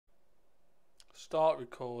Start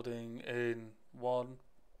recording in 1,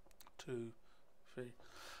 2, 3.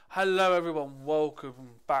 Hello everyone,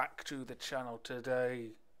 welcome back to the channel.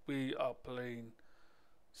 Today we are playing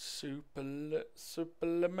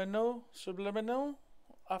Superliminal.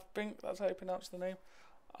 I think that's how you pronounce the name.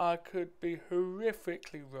 I could be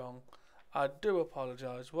horrifically wrong. I do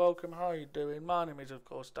apologise. Welcome, how are you doing? My name is of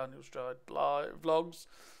course Daniel Stride Vlogs.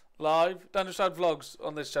 Daniel Stride Vlogs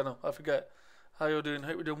on this channel. I forget. How you're doing?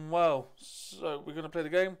 Hope you're doing well. So we're going to play the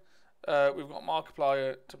game. We've got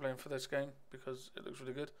Markiplier to blame for this game because it looks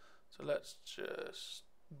really good. So let's just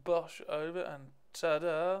bosh over and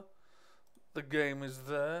ta-da! The game is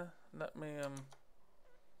there. Let me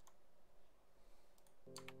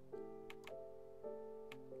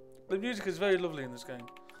The music is very lovely in this game.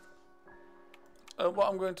 What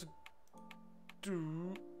I'm going to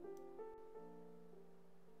do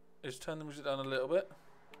is turn the music down a little bit.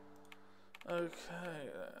 Okay,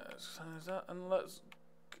 let's close that, and let's.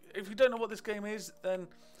 If you don't know what this game is, then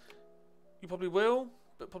you probably will,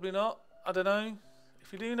 but probably not. I don't know.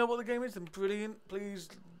 If you do know what the game is, then brilliant. Please,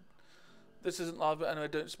 this isn't live, but anyway,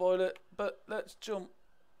 don't spoil it. But let's jump.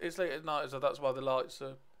 It's late at night, so that's why the lights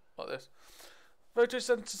are like this.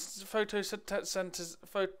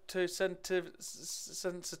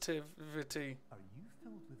 Photosensitivity. Are you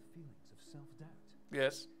filled with feelings of self-doubt?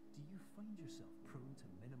 Yes. Do you find yourself prone to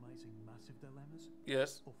minimizing massive dilemmas?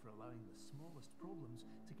 Yes. Or for allowing the smallest problems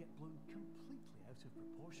to get blown completely out of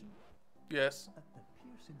proportion? Yes. At the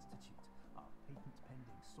Pierce Institute, our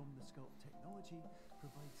patent-pending Somnosculpt technology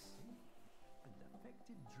provides safe and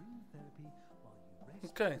effective dream therapy while you rest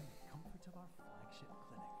in the comfort of our flagship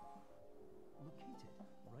clinic. Located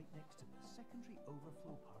right next to the secondary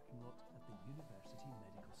overflow parking lot at the University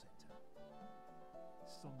Medical Center.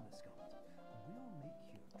 Somnosculpt will make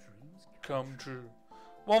your dreams come true.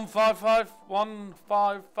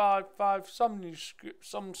 1555 some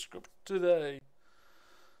script today.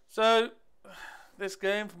 So this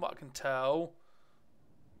game, from what I can tell.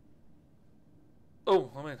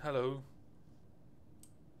 Oh, I mean, hello.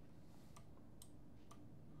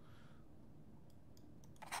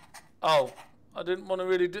 Oh, I didn't want to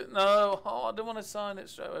really do. No, I didn't want to sign it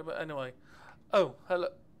straight away. But anyway. Oh, hello.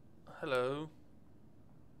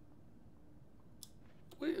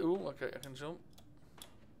 Ooh, okay, I can jump.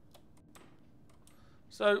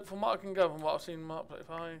 So, from what I can gather, from what I've seen, Mark,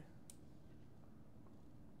 if I.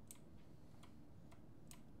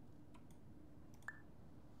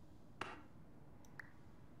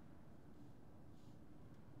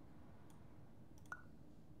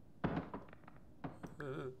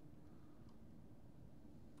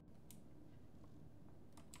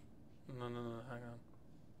 No, hang on.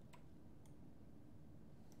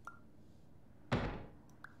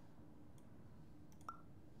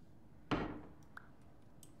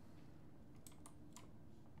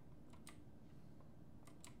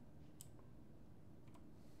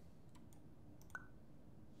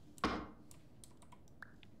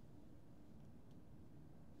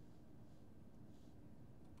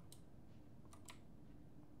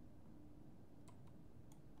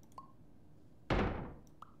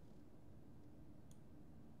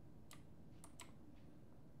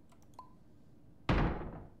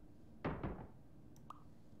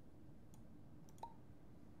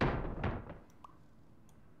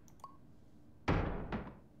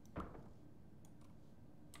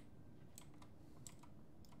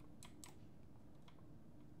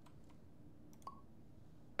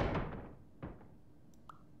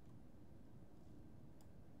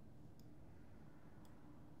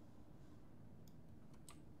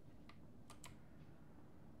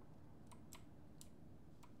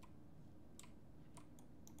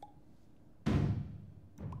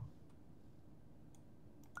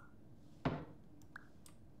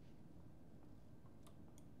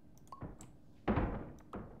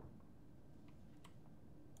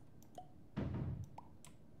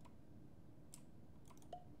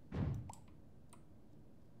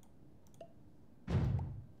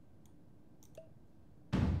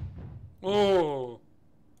 Oh!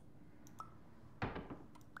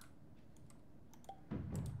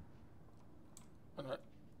 Alright.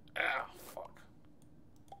 Ah, fuck.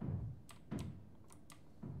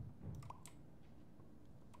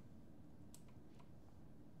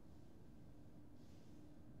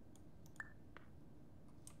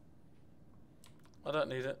 I don't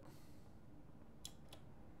need it.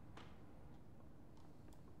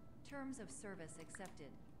 Terms of service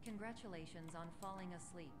accepted. Congratulations on falling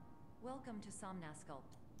asleep. Welcome to Somnosculpt.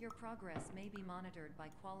 Your progress may be monitored by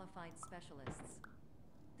qualified specialists.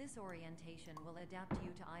 This orientation will adapt you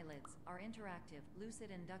to eyelids, our interactive, lucid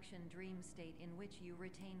induction dream state in which you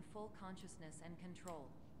retain full consciousness and control.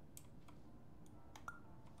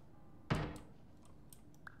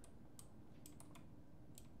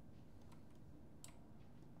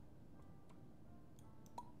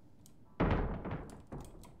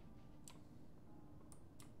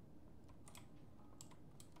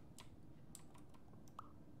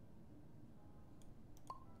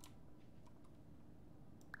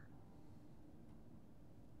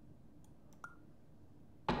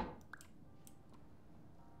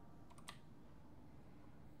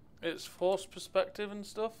 It's forced perspective and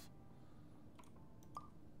stuff.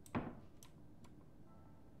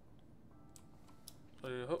 So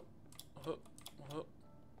you hook, hook, hook.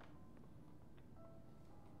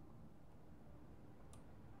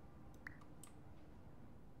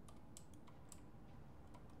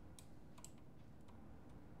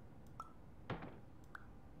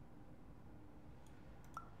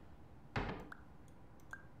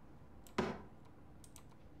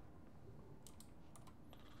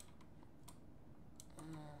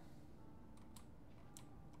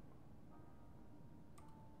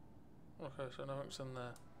 Okay, so nothing's in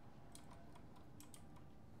there.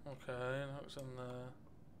 Okay, nothing's in there.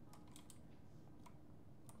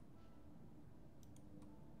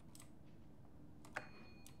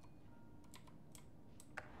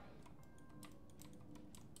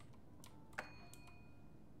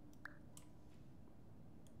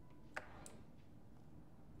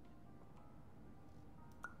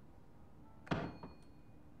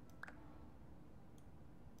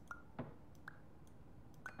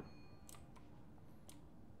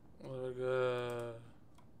 There we go.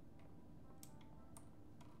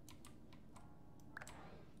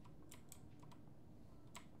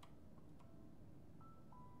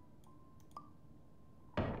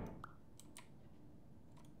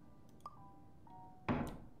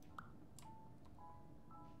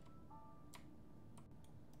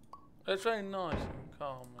 It's very nice and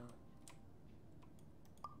calm.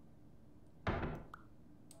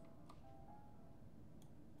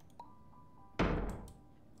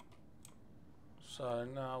 So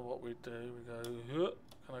now what we do, we go,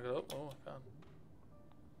 can I get up? Oh, I can.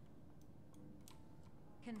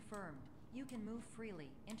 Confirmed. You can move freely,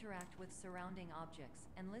 interact with surrounding objects,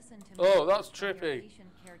 and listen to Oh, that's messages from your trippy. patient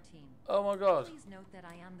care team. Oh my god. Please note that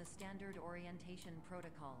I am the standard orientation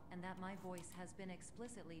protocol, and that my voice has been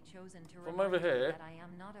explicitly chosen to From remind over you here. that I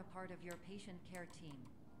am not a part of your patient care team.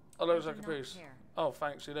 Oh, looks I like do a not piece. care. Oh,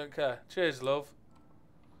 thanks, you don't care. Cheers, love.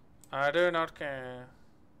 I do not care.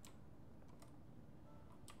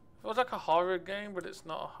 It was like a horror game, but it's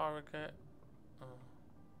not a horror game. Oh.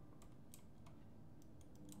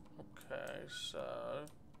 Okay, so...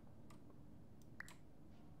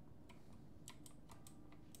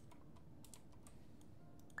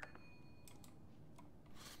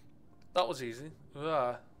 that was easy.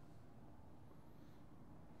 Ah.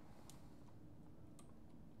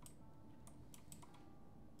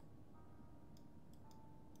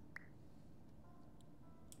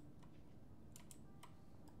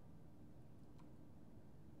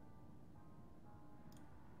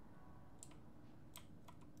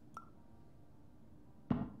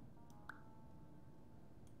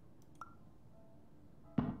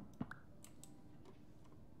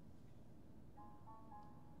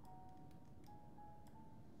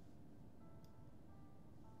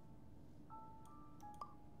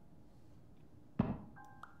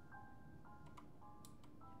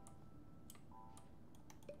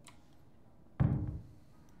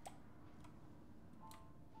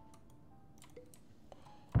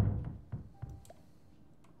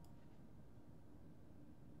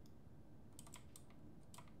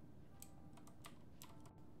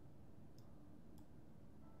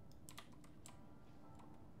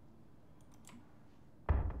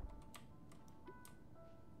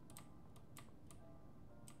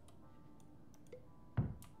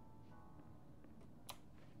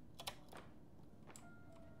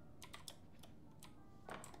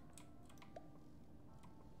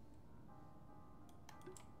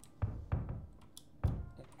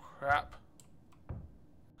 Crap.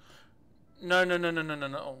 No, no, no, no, no, no,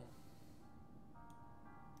 no.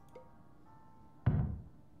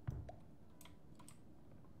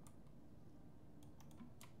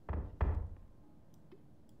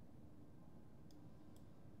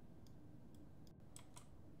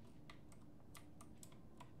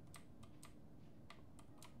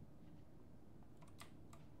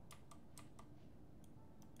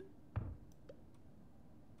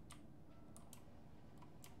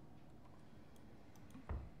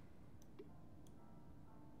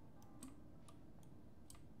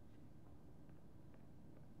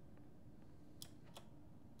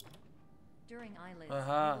 During eyelids,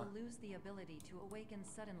 Aha. you will lose the ability to awaken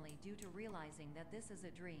suddenly due to realizing that this is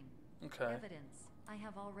a dream. Okay. Evidence. I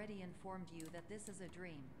have already informed you that this is a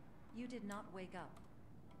dream. You did not wake up.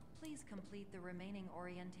 Please complete the remaining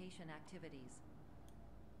orientation activities.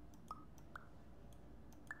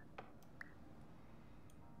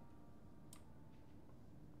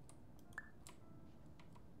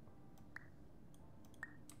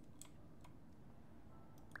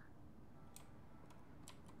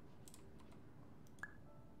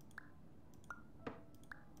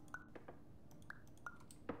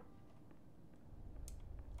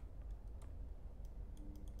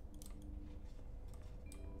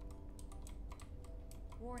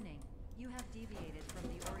 Warning, you have deviated from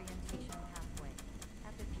the orientation pathway.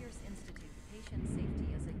 At the Pierce Institute, patient safety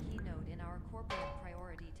is a keynote in our corporate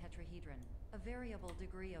priority tetrahedron. A variable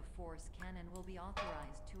degree of force can and will be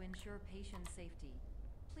authorized to ensure patient safety.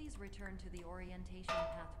 Please return to the orientation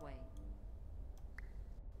pathway.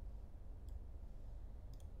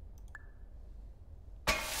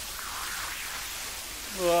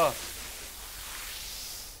 Ugh.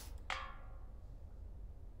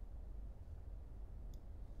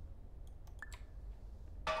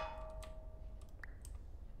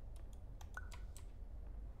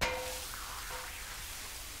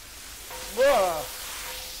 Ugh.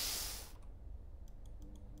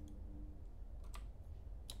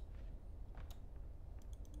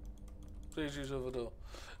 Please use other door.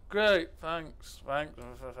 Great, thanks. Thank you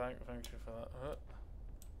for that.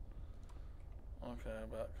 Okay, I'm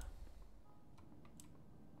back.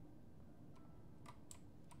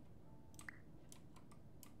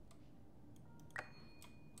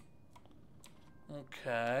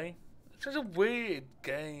 Okay. It's just a weird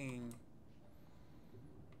game.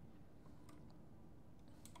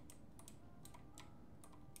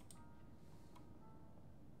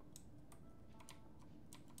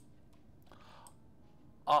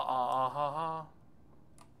 Ha.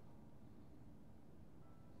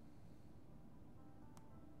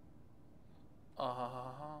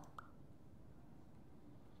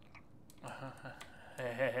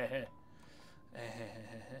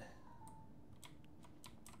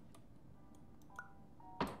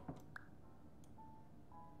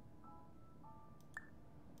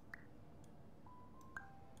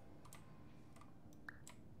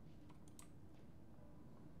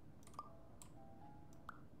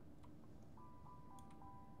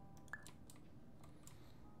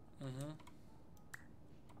 Mhm.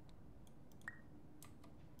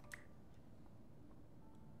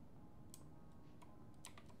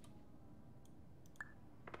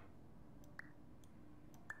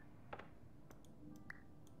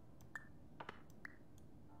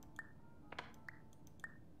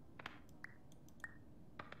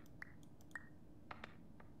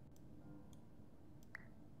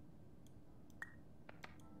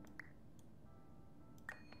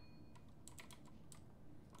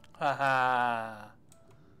 Haha.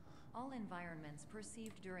 All environments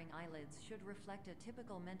perceived during eyelids should reflect a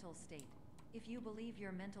typical mental state. If you believe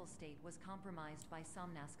your mental state was compromised by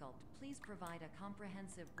somnasculpt, please provide a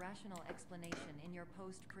comprehensive, rational explanation in your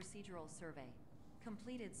post-procedural survey.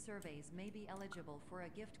 Completed surveys may be eligible for a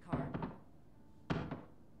gift card.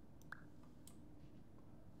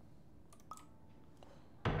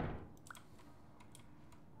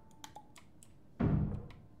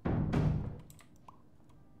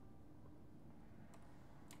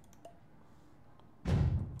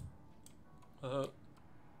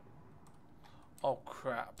 Oh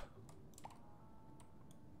crap.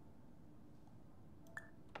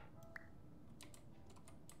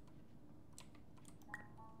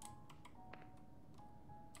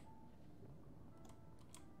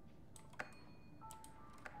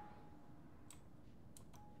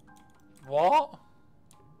 What?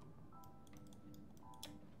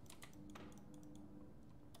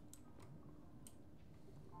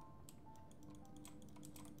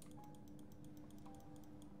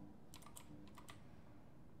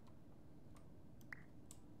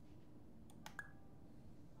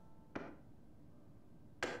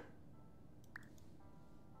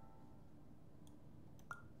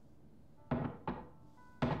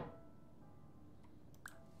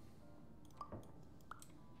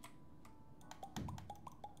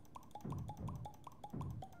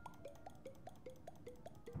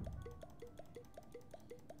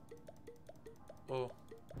 Oh.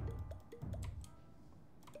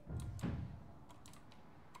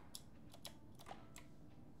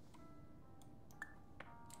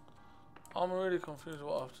 I'm really confused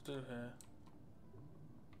what I have to do here.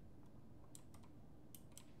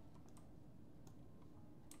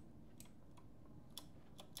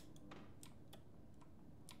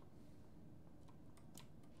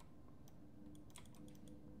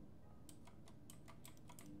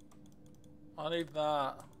 I need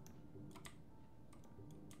that.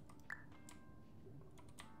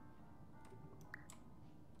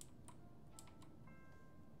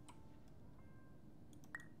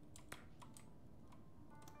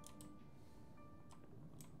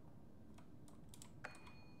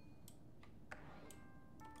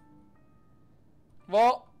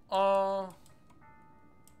 What?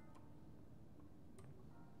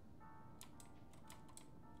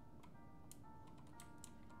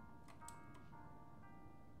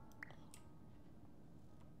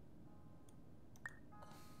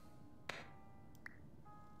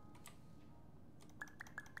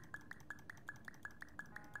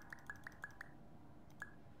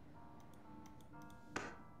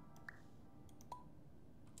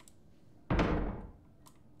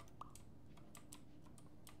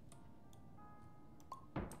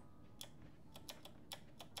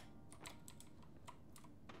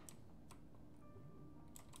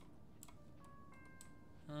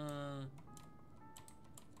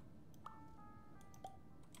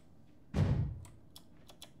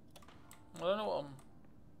 I don't know what I'm...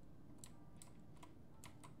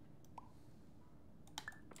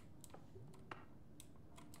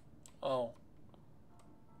 Oh.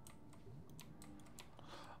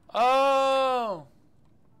 Oh!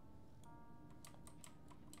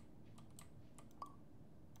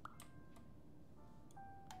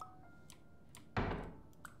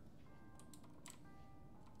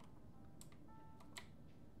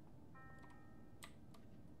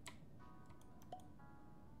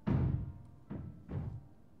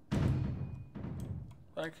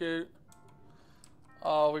 Thank you.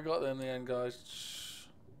 Oh, we got there in the end, guys.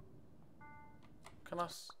 Can I...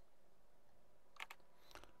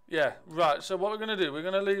 Yeah, right. So what we're going to do, we're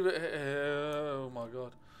going to leave it here. Oh, my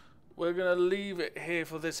God. We're going to leave it here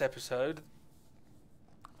for this episode.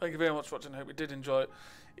 Thank you very much for watching. I hope you did enjoy it.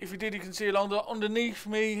 If you did, you can see along the underneath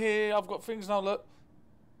me here, I've got things now, look.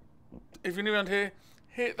 If you're new around here,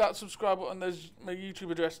 hit that subscribe button. There's my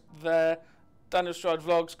YouTube address there. Daniel Stride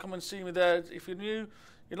Vlogs. Come and see me there. If you're new,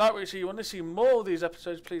 you like what you see, you want to see more of these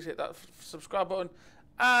episodes, please hit that subscribe button.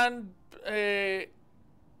 And where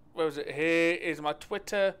was it? Here is my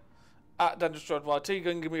Twitter at Daniel Stride YT.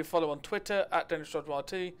 Go and give me a follow on Twitter at Daniel Stride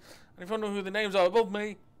YT. And if you want to know who the names are above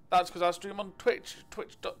me, that's because I stream on Twitch,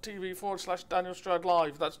 twitch.tv/Daniel Stride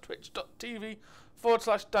Live. That's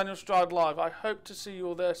twitch.tv/Daniel Stride Live. I hope to see you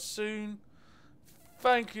all there soon.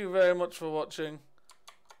 Thank you very much for watching.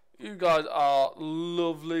 You guys are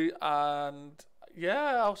lovely, and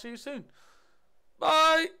yeah, I'll see you soon.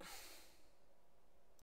 Bye.